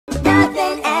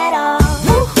nothing at all.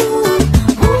 Woohoo,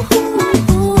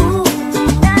 woohoo,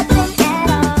 nothing at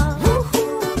all.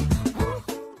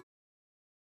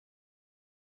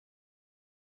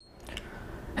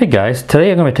 Hey guys,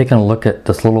 today I'm going to be taking a look at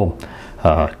this little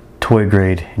toy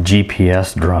grade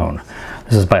GPS drone.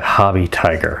 This is by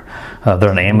HobbyTiger.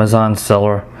 They're an Amazon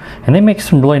seller, and they make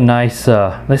some really nice,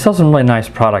 they sell some really nice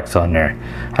products on there.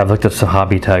 I've looked at some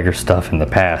HobbyTiger stuff in the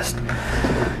past.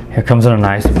 It comes in a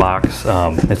nice box.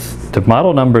 The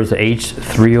model number is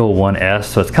H301S,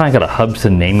 so it's kind of got a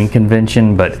Hubsan naming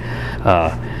convention, but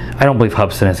I don't believe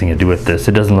Hubsan has anything to do with this.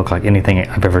 It doesn't look like anything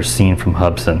I've ever seen from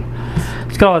Hubsan.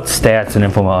 It's got all its stats and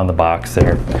info on the box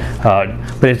there.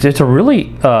 But it's a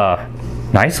really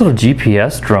nice little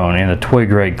GPS drone in a toy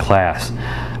grade class.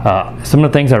 Some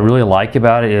of the things I really like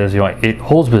about it is, it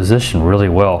holds position really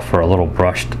well for a little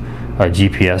brushed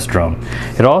GPS drone.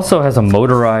 It also has a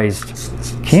motorized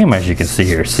cam, as you can see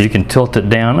here, so you can tilt it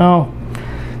down,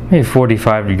 maybe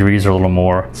 45 degrees or a little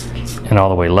more, and all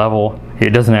the way level.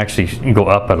 It doesn't actually go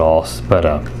up at all, but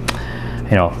I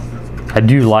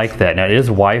do like that. Now it is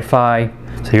Wi-Fi.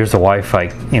 So here's the Wi-Fi,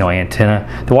 antenna.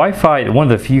 The Wi-Fi,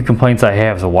 one of the few complaints I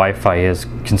have is the Wi-Fi is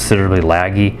considerably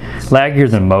laggier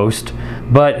than most.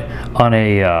 But on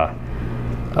a,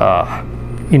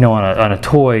 on a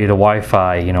toy, the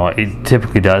Wi-Fi, it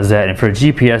typically does that. And for a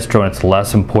GPS drone, it's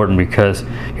less important because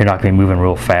you're not going to be moving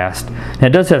real fast. And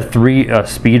it does have 3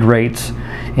 speed rates,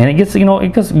 and it gets,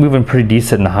 it gets moving pretty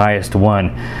decent in the highest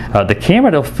one. The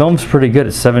camera though films pretty good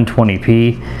at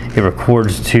 720p. It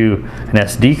records to an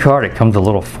SD card. It comes with a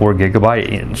little 4 gigabyte.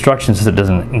 Instructions says it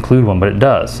doesn't include one, but it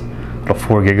does. A little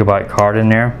 4 gigabyte card in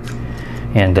there,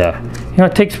 and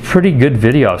it takes pretty good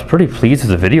video. I was pretty pleased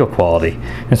with the video quality.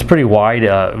 It's pretty wide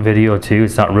video too.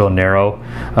 It's not real narrow,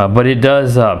 but it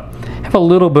does have a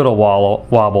little bit of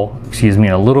wobble, and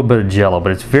a little bit of jello,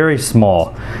 but it's very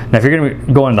small. Now if you're going to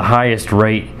be going the highest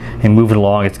rate and moving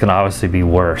along, it's going to obviously be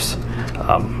worse.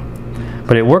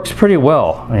 But it works pretty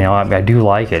well. I do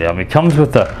like it. It comes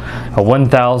with a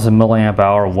 1000 milliamp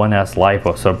hour 1S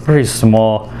LiPo, so a pretty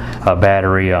small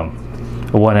battery.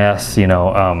 1S,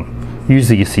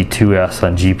 usually you see 2S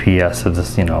on GPS, so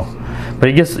this, but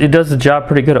it does the job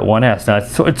pretty good at 1S. Now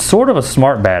it's sort of a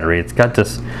smart battery. It's got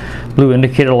this blue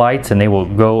indicator lights, and they will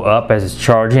go up as it's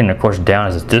charging, and of course down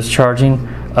as it's discharging.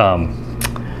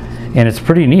 And it's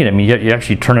pretty neat. You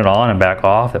actually turn it on and back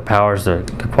off. It powers the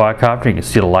quadcopter. You can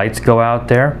see the lights go out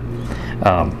there.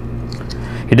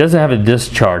 It doesn't have a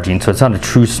discharging, so it's not a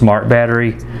true smart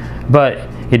battery, but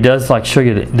it does show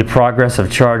you the progress of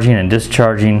charging and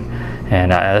discharging,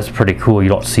 and that's pretty cool. You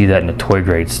don't see that in the toy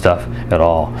grade stuff at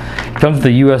all. It comes with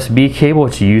a USB cable,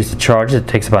 which you use to charge it. It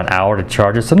takes about an hour to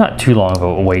charge it, so not too long of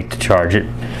a wait to charge it.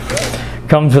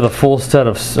 Comes with a full set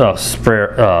of full set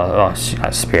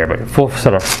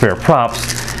of spare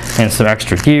props and some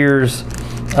extra gears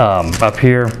up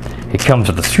here. It comes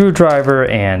with a screwdriver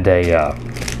and a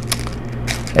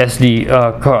SD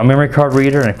memory card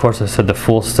reader, and of course I said the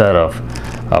full set of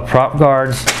prop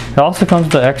guards. It also comes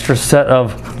with an extra set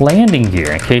of landing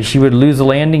gear in case you would lose a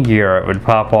landing gear, it would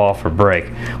pop off or break,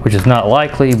 which is not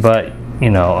likely, but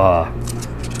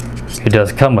it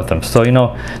does come with them. So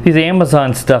these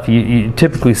Amazon stuff, you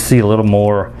typically see a little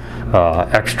more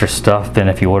extra stuff than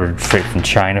if you ordered straight from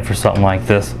China for something like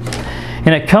this.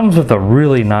 And it comes with a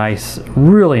really nice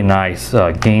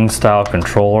game style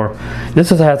controller. This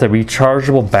has a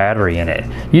rechargeable battery in it.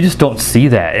 You just don't see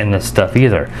that in this stuff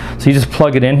either. So you just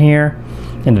plug it in here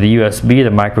into the USB, the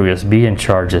micro USB, and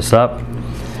charge this up.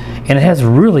 And it has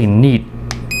really neat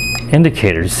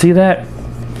indicators. See that?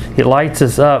 It lights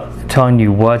this up, telling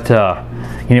you what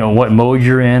what mode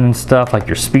you're in and stuff, like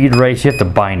your speed race. You have to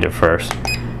bind it first.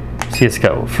 See, it's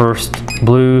got first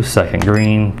blue, second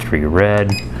green, 3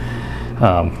 red.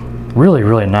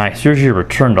 Really nice. Here's your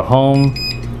return to home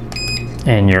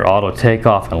and your auto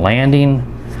takeoff and landing.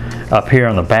 Up here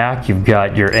on the back, you've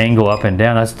got your angle up and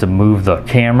down. That's to move the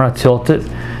camera, tilt it.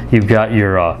 You've got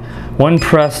your one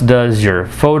press does your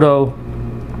photo,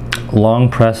 long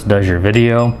press does your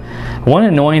video. One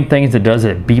annoying thing is it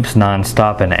beeps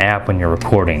non-stop in the app when you're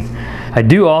recording. I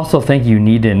do also think you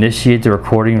need to initiate the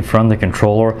recording from the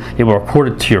controller. It will record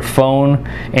it to your phone,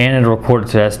 and it'll record it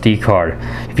to the SD card.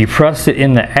 If you press it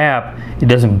in the app, it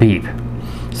doesn't beep.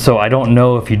 So I don't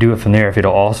know if you do it from there, if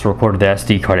it'll also record to the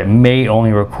SD card. It may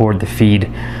only record the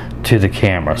feed to the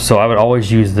camera. So I would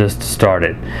always use this to start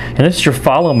it. And this is your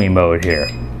follow me mode here.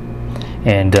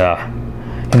 And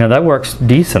that works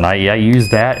decent. I use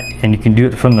that, and you can do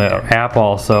it from the app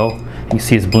also. You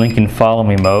see it's blinking follow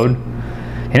me mode,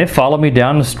 and it followed me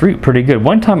down the street pretty good.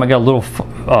 One time I got a little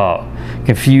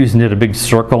confused and did a big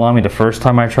circle on me the first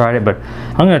time I tried it, but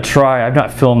I'm going to try. I've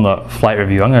not filmed the flight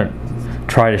review. I'm going to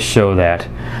try to show that,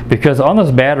 because on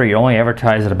this battery it only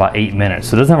advertised at about 8 minutes,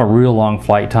 so it doesn't have a real long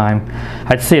flight time.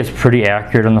 I'd say it's pretty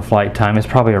accurate on the flight time. It's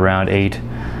probably around 8, you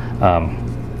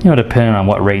know, depending on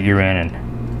what rate you're in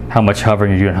and how much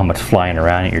hovering you're doing, how much flying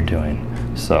around it you're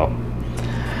doing. So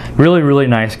really, really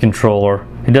nice controller.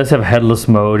 It does have headless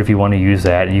mode if you want to use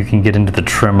that, and you can get into the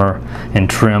trimmer and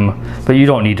trim, but you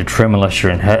don't need to trim unless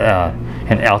you're in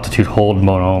altitude hold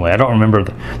mode only. I don't remember,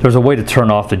 there's a way to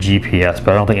turn off the GPS,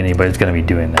 but I don't think anybody's going to be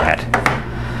doing that.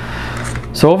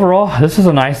 So overall, this is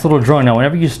a nice little drone. Now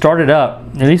whenever you start it up,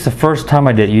 at least the first time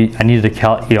I did, I needed to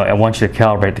I want you to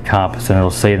calibrate the compass, and it'll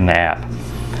say it in the app.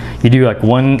 You do like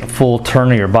one full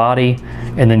turn of your body,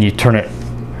 and then you turn it,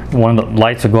 one of the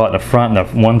lights will go out in the front and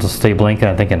the ones will stay blinking,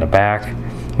 I think, in the back.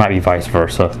 Might be vice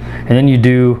versa. And then you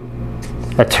do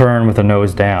a turn with the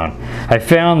nose down. I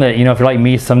found that, you know, if you're like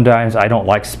me, sometimes I don't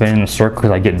like spinning in a circle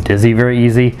because I get dizzy very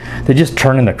easy. They just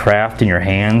turning the craft in your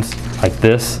hands like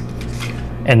this,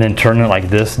 and then turning it like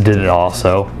this did it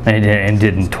also, and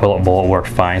didn't toilet bowl, it worked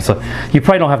fine. So you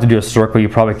probably don't have to do a circle. You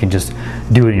probably can just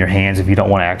do it in your hands if you don't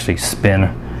want to actually spin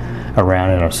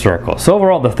around in a circle. So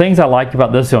overall, the things I like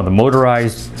about this, you know, the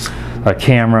motorized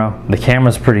camera, the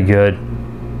camera's pretty good.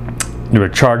 The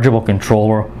rechargeable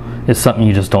controller is something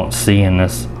you just don't see in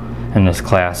this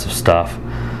class of stuff.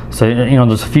 So, you know,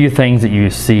 there's a few things that you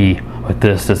see with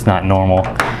this that's not normal,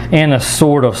 and a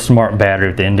sort of smart battery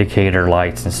with the indicator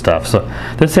lights and stuff. So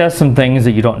this has some things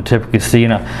that you don't typically see.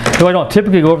 Now, though I don't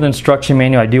typically go over the instruction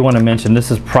manual, I do want to mention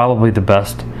this is probably the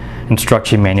best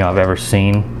instruction manual I've ever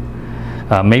seen.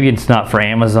 Maybe it's not for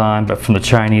Amazon, but from the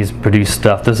Chinese produced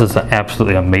stuff, this is an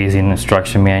absolutely amazing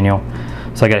instruction manual.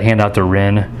 So I got to hand out to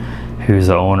Ren, who's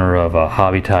the owner of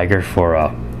HobbyTiger, for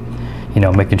you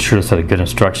know, making sure it's a good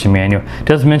instruction manual. It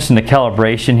does mention the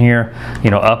calibration here, you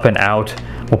know, up and out.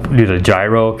 We'll do the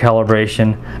gyro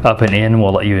calibration. Up and in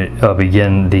will let you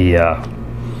begin the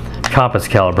compass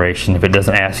calibration if it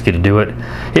doesn't ask you to do it.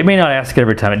 It may not ask it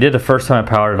every time. It did the first time I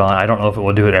powered it on. I don't know if it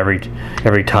will do it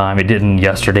every time. It didn't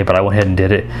yesterday, but I went ahead and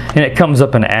did it. And it comes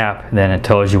up an app, and then it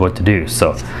tells you what to do.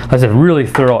 So that's a really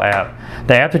thorough app.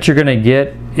 The app that you're going to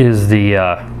get is the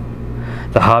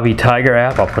HobbyTiger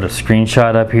app. I'll put a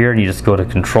screenshot up here, and you just go to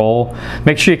control.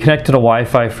 Make sure you connect to the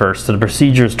Wi-Fi first. So the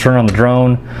procedure is turn on the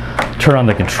drone, turn on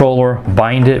the controller,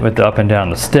 bind it with the up and down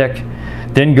the stick,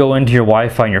 then go into your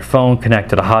Wi-Fi on your phone, connect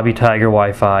to the HobbyTiger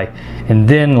Wi-Fi, and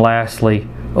then lastly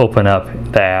open up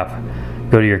the app,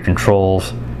 go to your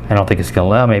controls. I don't think it's going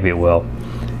to allow, maybe it will.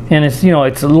 And it's, you know,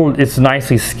 it's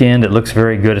nicely skinned. It looks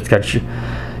very good. It's got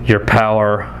your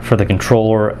power for the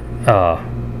controller,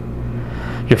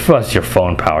 your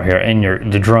phone power here,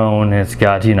 and the drone. And it's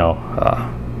got, you know,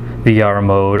 VR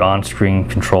mode, on-screen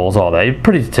controls, all that. It's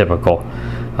pretty typical.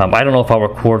 I don't know if I'll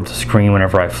record the screen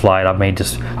whenever I fly it. I'll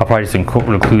probably just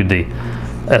include the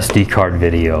SD card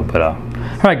video. But all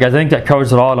right, guys, I think that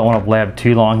covers it all. I don't want to blab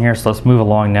too long here, so let's move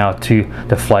along now to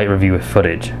the flight review with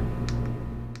footage.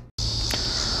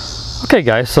 Okay,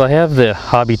 guys, so I have the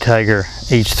HobbyTiger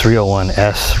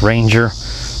H301S Ranger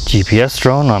GPS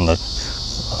drone on the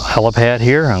helipad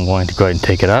here. I'm going to go ahead and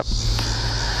take it up.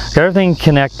 Got everything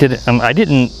connected. I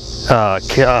didn't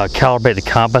calibrate the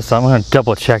compass. I'm going to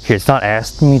double check here. It's not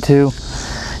asking me to,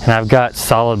 and I've got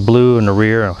solid blue in the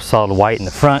rear and solid white in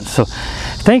the front, so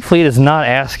thankfully it is not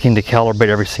asking to calibrate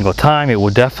every single time. It will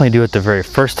definitely do it the very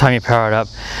first time you power it up.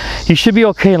 You should be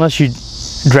okay unless you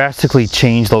drastically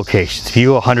change locations. If you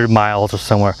go 100 miles or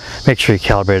somewhere, make sure you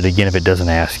calibrate it again if it doesn't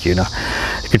ask you. Now,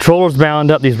 the controller's bound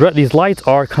up. These lights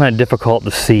are kind of difficult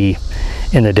to see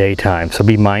in the daytime, so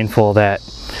be mindful of that.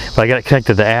 But I got it connected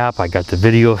to the app. I got the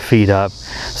video feed up.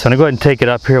 So I'm going to go ahead and take it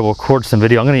up here. We'll record some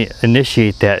video. I'm going to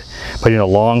initiate that by doing a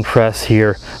long press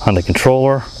here on the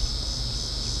controller.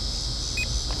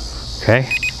 Okay,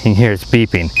 and here it's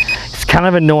beeping. It's kind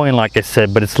of annoying, like I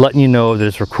said, but it's letting you know that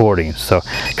it's recording. So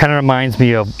it kind of reminds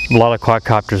me of a lot of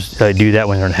quadcopters do that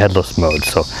when they're in headless mode.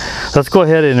 So let's go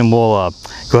ahead and we'll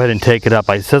go ahead and take it up.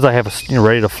 It says I have it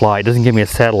ready to fly. It doesn't give me a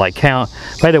satellite count,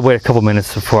 but I had to wait a couple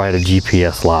minutes before I had a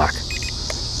GPS lock.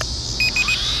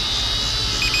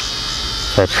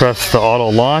 So I press the auto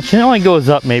launch, and it only goes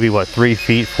up maybe, what, 3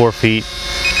 feet, 4 feet,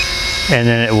 and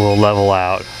then it will level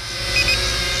out.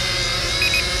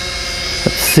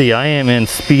 Let's see, I am in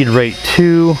speed rate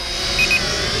 2.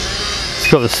 Let's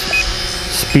go to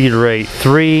speed rate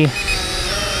 3. I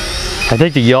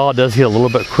think the yaw does get a little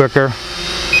bit quicker.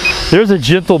 There's a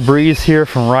gentle breeze here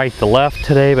from right to left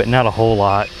today, but not a whole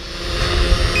lot.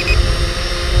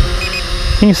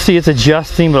 You can see it's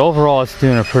adjusting, but overall it's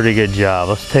doing a pretty good job.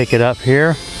 Let's take it up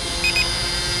here.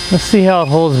 Let's see how it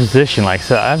holds position. Like I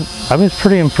said, I've been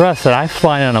pretty impressed that I'm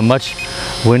flying on a much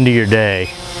windier day.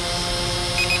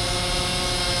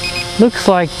 Looks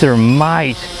like there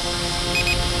might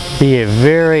be a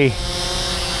very,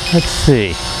 let's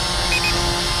see.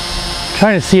 I'm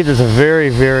trying to see if there's a very,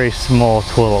 very small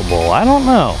toilet bowl. I don't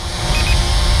know.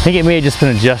 I think it may have just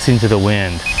been adjusting to the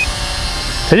wind.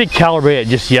 I did calibrate it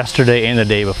just yesterday and the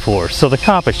day before, so the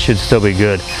compass should still be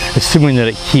good, assuming that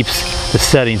it keeps the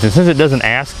settings. And since it doesn't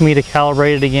ask me to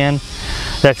calibrate it again,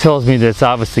 that tells me that it's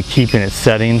obviously keeping its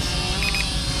settings.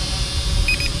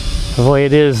 Boy,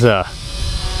 it is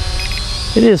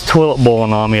toilet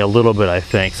bowling on me a little bit, I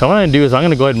think. So what I'm going to do is I'm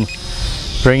going to go ahead and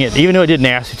bring it, even though it didn't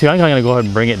ask you to, I'm going to go ahead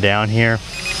and bring it down here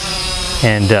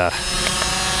and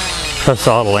press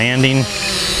auto landing.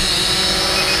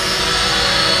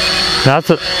 Now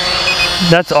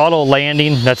that's auto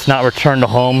landing, that's not return to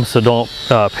home, so don't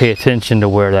pay attention to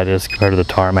where that is compared to the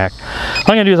tarmac. What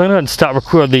I'm going to do is I'm going to go ahead and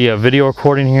stop the video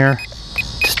recording here.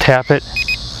 Just tap it.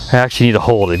 I actually need to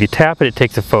hold it. If you tap it, it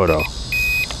takes a photo.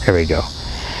 There we go.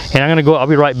 And I'll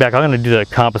be right back. I'm going to do the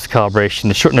compass calibration.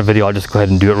 To shorten the video, I'll just go ahead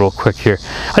and do it real quick here.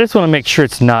 I just want to make sure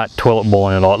it's not toilet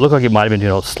bowling at all. It looked like it might have been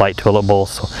doing a slight toilet bowl.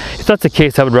 So if that's the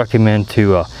case, I would recommend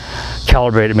to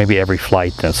calibrate it maybe every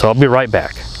flight then. So I'll be right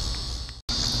back.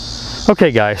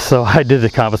 Okay guys, so I did the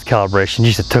compass calibration.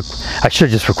 I should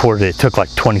have just recorded it. It took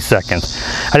like 20 seconds.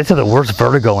 I just have the worst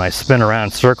vertigo when I spin around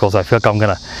in circles. I feel like I'm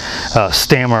gonna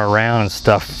stammer around and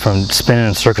stuff from spinning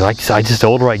in circles. The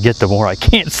older I get, the more I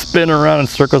can't spin around in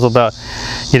circles without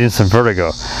getting some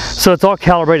vertigo. So it's all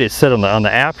calibrated. It said on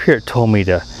the app here, it told me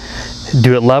to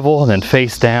do it level and then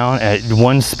face down at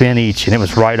one spin each, and it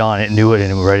was right on. It knew it and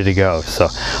it was ready to go. So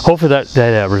hopefully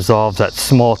that resolves that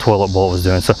small toilet bowl it was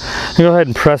doing. So I'm gonna go ahead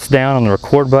and press down on the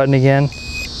record button again.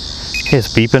 Okay,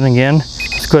 it's beeping again.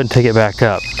 Let's go ahead and take it back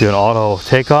up. Do an auto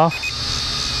takeoff.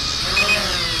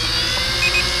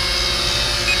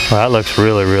 Well, that looks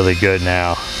really, really good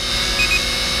now.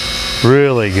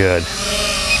 Really good.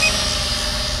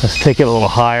 Let's take it a little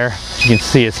higher. As you can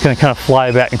see, it's going to kind of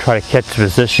fly back and try to catch the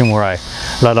position where I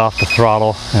let off the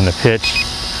throttle and the pitch.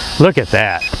 Look at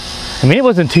that. I mean, it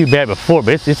wasn't too bad before,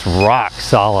 but it's rock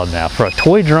solid now. For a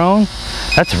toy drone,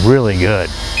 that's really good.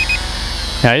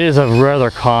 Now, it is a rather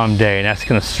calm day, and that's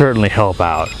going to certainly help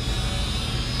out.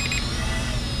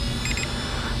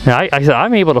 Now, I said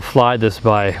I'm able to fly this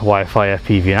by Wi-Fi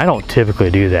FPV, and I don't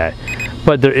typically do that.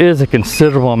 But there is a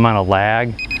considerable amount of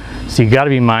lag. So you got to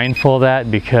be mindful of that,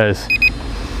 because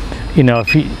you know,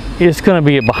 it's going to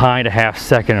be behind a half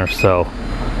second or so,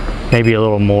 maybe a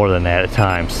little more than that at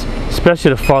times,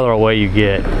 especially the farther away you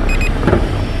get.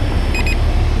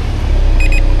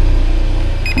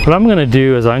 What I'm going to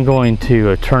do is I'm going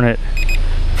to turn it,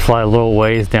 fly a little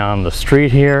ways down the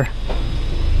street here.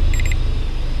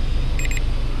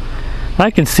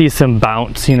 I can see some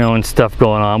bounce, you know, and stuff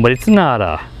going on, but it's not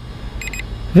a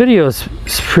video's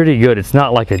pretty good. It's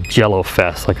not like a jello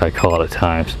fest like I call it at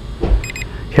times.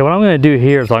 Okay, what I'm going to do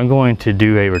here is I'm going to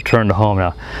do a return to home.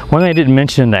 Now, one thing I didn't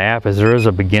mention in the app is there is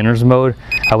a beginner's mode.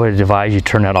 I would advise you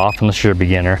turn that off unless you're a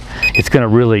beginner. It's going to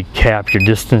really cap your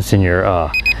distance and your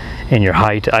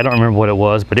height. I don't remember what it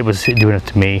was, but it was doing it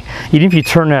to me. Even if you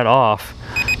turn that off,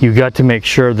 you got to make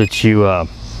sure that you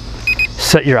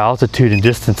set your altitude and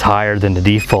distance higher than the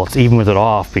defaults, even with it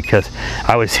off, because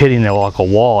I was hitting it like a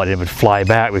wall and it would fly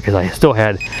back because I still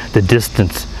had the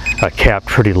distance capped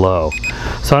pretty low.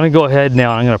 So I'm going to go ahead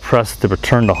now and I'm going to press the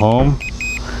return to home,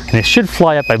 and it should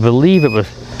fly up. I believe it was,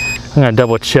 I'm going to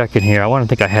double check in here. I want to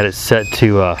think I had it set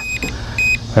to, well,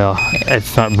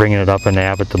 it's not bringing it up in the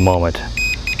app at the moment,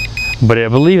 but I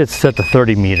believe it's set to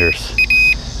 30 meters.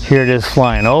 Here it is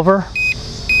flying over.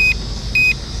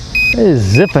 It is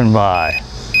zipping by.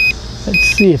 Let's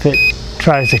see if it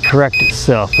tries to correct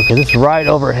itself, because it's right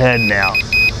overhead now.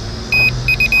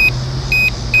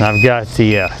 And I've got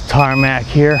the tarmac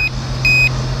here,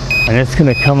 and it's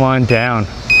going to come on down.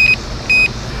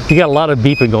 You got a lot of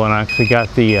beeping going on, because we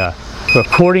got the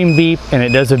recording beep, and it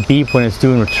does a beep when it's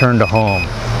doing return to home.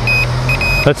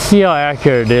 Let's see how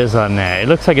accurate it is on that. It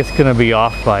looks like it's going to be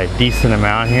off by a decent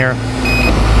amount here,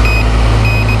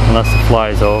 unless it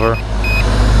flies over.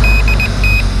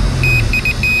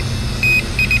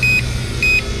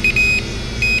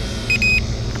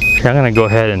 I'm going to go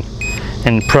ahead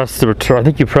and press the return. I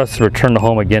think you press the return to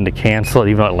home again to cancel it,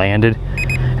 even though it landed.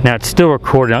 Now it's still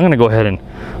recording. I'm going to go ahead and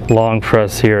long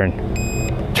press here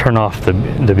and turn off the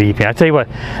beeping. I tell you what,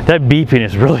 that beeping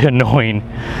is really annoying.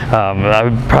 That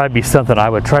would probably be something I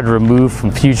would try to remove from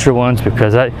future ones,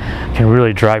 because that can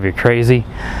really drive you crazy.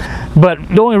 But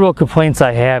the only real complaints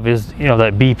I have is, you know,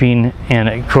 that beeping, and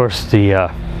of course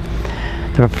the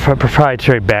the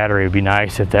proprietary battery would be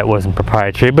nice if that wasn't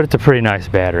proprietary, but it's a pretty nice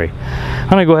battery. I'm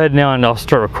gonna go ahead now and I'll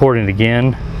start recording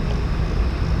again.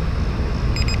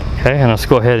 Okay, and let's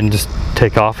go ahead and just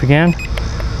take off again.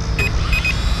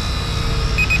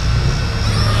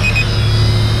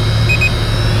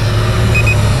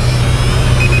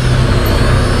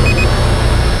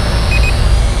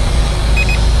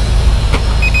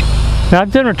 Now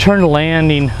I've done return to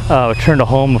landing, return to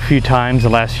home a few times the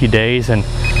last few days, and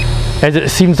as it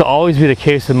seems to always be the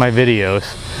case with my videos,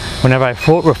 whenever I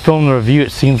film the review,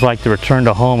 it seems like the return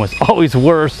to home is always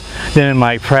worse than in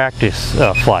my practice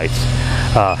flights.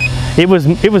 That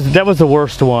was the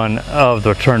worst one of the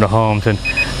return to homes, and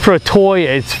for a toy,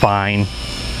 it's fine.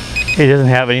 It doesn't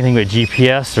have anything but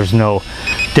GPS. There's no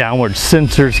downward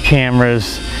sensors,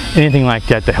 cameras, anything like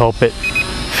that to help it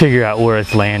figure out where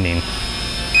it's landing.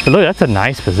 But look, that's a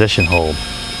nice position hold.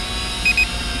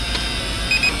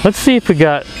 Let's see if we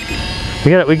got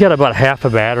about half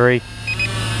a battery.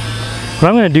 What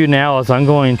I'm going to do now is I'm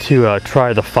going to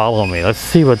try the follow me. Let's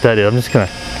see what that is. I'm just going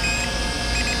to.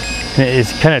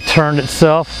 It's kind of turned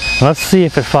itself. Let's see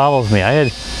if it follows me.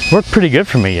 It worked pretty good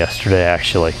for me yesterday,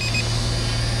 actually.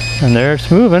 And there it's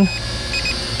moving.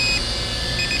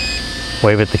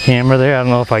 Wave at the camera there. I don't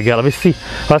know if I got. Let me see.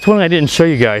 Well, that's one thing I didn't show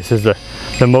you guys is the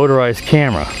motorized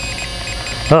camera.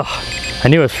 Oh, I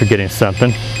knew I was forgetting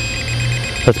something.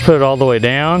 Let's put it all the way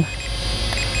down.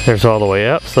 There's all the way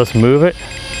up, so let's move it.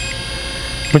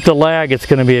 With the lag, it's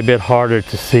going to be a bit harder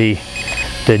to see,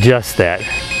 to adjust that.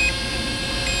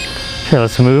 Okay,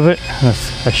 let's move it.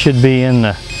 I should be in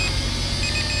the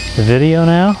video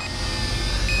now.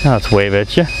 Now let's wave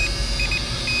at you.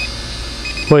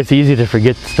 Boy, it's easy to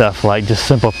forget stuff like just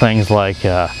simple things like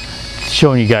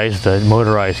showing you guys the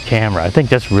motorized camera. I think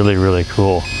that's really, really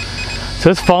cool. So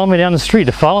let's follow me down the street.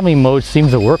 The follow me mode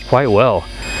seems to work quite well.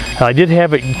 I did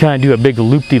have it kind of do a big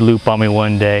loop-de-loop on me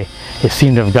one day. It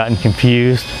seemed to have gotten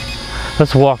confused.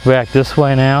 Let's walk back this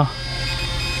way now.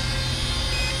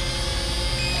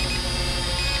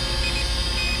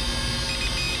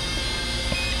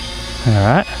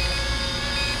 Alright.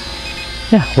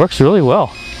 Yeah, works really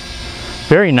well.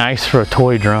 Very nice for a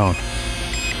toy drone.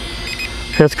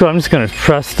 Okay, let's go. I'm just going to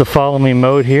press the follow me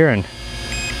mode here, and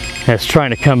it's trying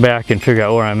to come back and figure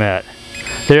out where I'm at.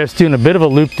 There it's doing a bit of a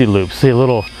loop-de-loop. See a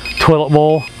little toilet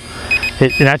bowl?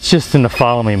 And that's just in the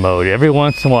follow me mode. Every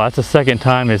once in a while, that's the second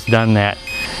time it's done that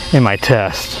in my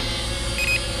test.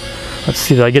 Let's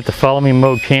see, did I get the follow me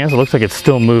mode canceled? It looks like it's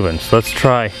still moving, so let's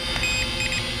try.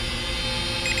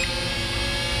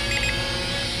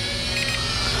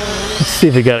 Let's see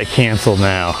if we got it canceled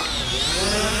now.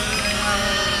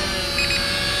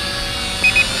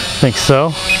 I think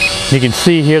so. You can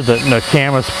see here that the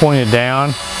camera's pointed down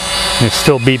and it's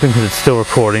still beeping because it's still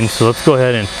recording. So let's go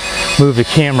ahead and move the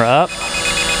camera up,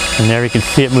 and there you can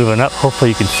see it moving up. Hopefully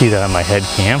you can see that on my head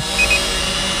cam.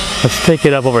 Let's take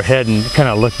it up overhead and kind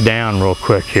of look down real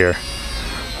quick here.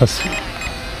 Let's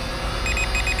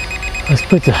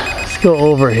go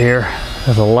over here.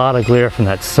 There's a lot of glare from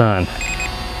that sun.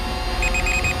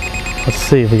 Let's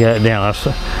see if we got it down.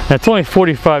 It's only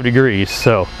 45 degrees,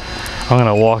 so I'm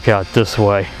gonna walk out this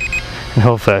way and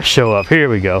hopefully I show up. Here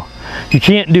we go. You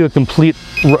can't do a complete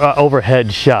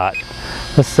overhead shot.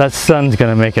 That sun's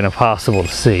gonna make it impossible to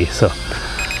see. So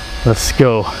let's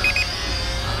go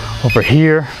over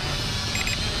here.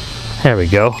 There we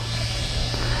go.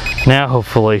 Now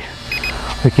hopefully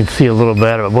we can see a little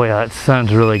better. But boy, that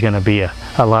sun's really gonna be a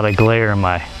lot of glare in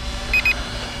my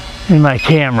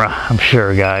camera, I'm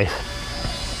sure, guys.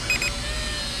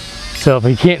 So if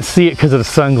you can't see it because of the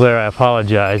sun glare, I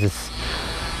apologize.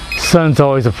 Sun's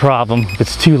always a problem. If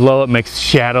it's too low, it makes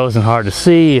shadows and hard to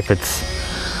see. If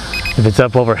it's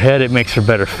up overhead, it makes for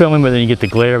better filming, but then you get the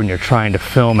glare when you're trying to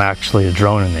film actually a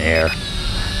drone in the air.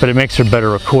 But it makes for better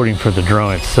recording for the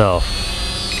drone itself.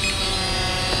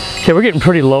 Okay, we're getting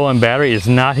pretty low on battery. It's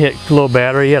not hit low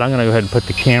battery yet. I'm gonna go ahead and put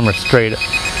the camera straight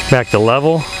back to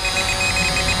level.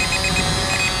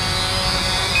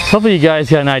 So hopefully you guys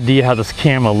got an idea how this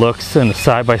camera looks in the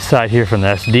side-by-side here from the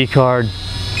SD card.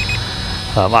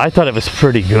 I thought it was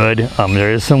pretty good.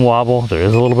 There is some wobble, there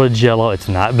is a little bit of jello. It's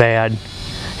not bad,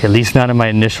 at least not in my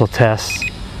initial tests,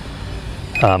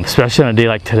 especially on a day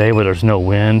like today where there's no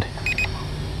wind.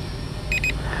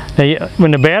 Now,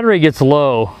 when the battery gets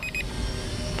low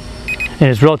and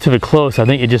it's relatively close, I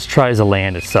think it just tries to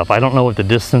land itself. I don't know what the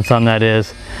distance on that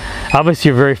is. Obviously,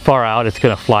 you're very far out, it's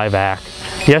going to fly back.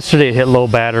 Yesterday it hit low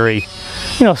battery,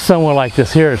 you know, somewhere like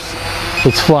this. Here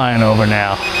it's flying over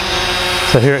now.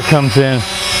 So here it comes in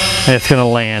and it's going to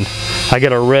land. I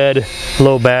got a red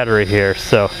low battery here,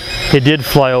 so it did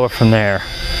fly over from there.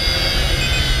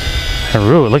 And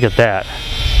ooh, look at that.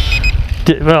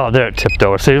 Well, there it tipped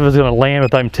over. See if it was going to land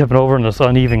without even tipping over in this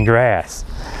uneven grass.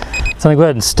 So I'm going to go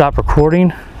ahead and stop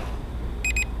recording.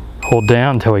 Hold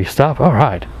down until we stop. All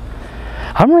right.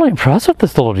 I'm really impressed with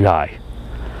this little guy.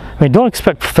 I mean, don't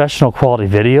expect professional quality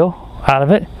video out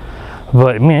of it,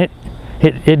 but I mean,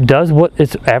 it does what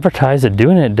it's advertised at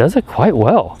doing, and it does it quite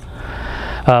well.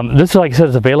 This, like I said,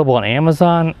 is available on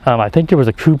Amazon. I think there was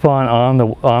a coupon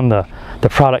on the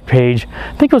product page.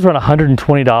 I think it was around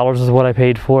 $120 is what I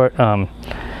paid for it.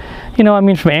 You know, I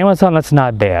mean, from Amazon, that's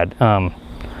not bad.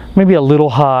 Maybe a little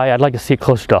high. I'd like to see it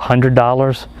closer to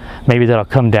 $100. Maybe that'll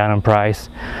come down in price.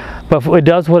 But it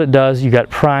does what it does. You got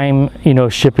Prime, you know,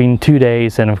 shipping 2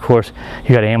 days, and of course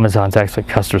you got Amazon's excellent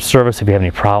customer service if you have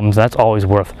any problems. That's always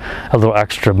worth a little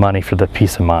extra money for the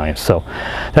peace of mind. So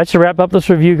that should wrap up this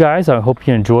review, guys. I hope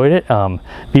you enjoyed it.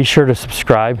 Be sure to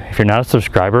subscribe. If you're not a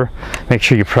subscriber, make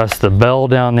sure you press the bell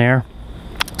down there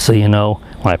so you know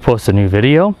when I post a new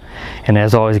video. And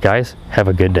as always, guys, have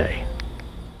a good day.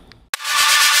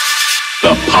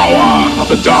 The power of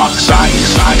the dark side.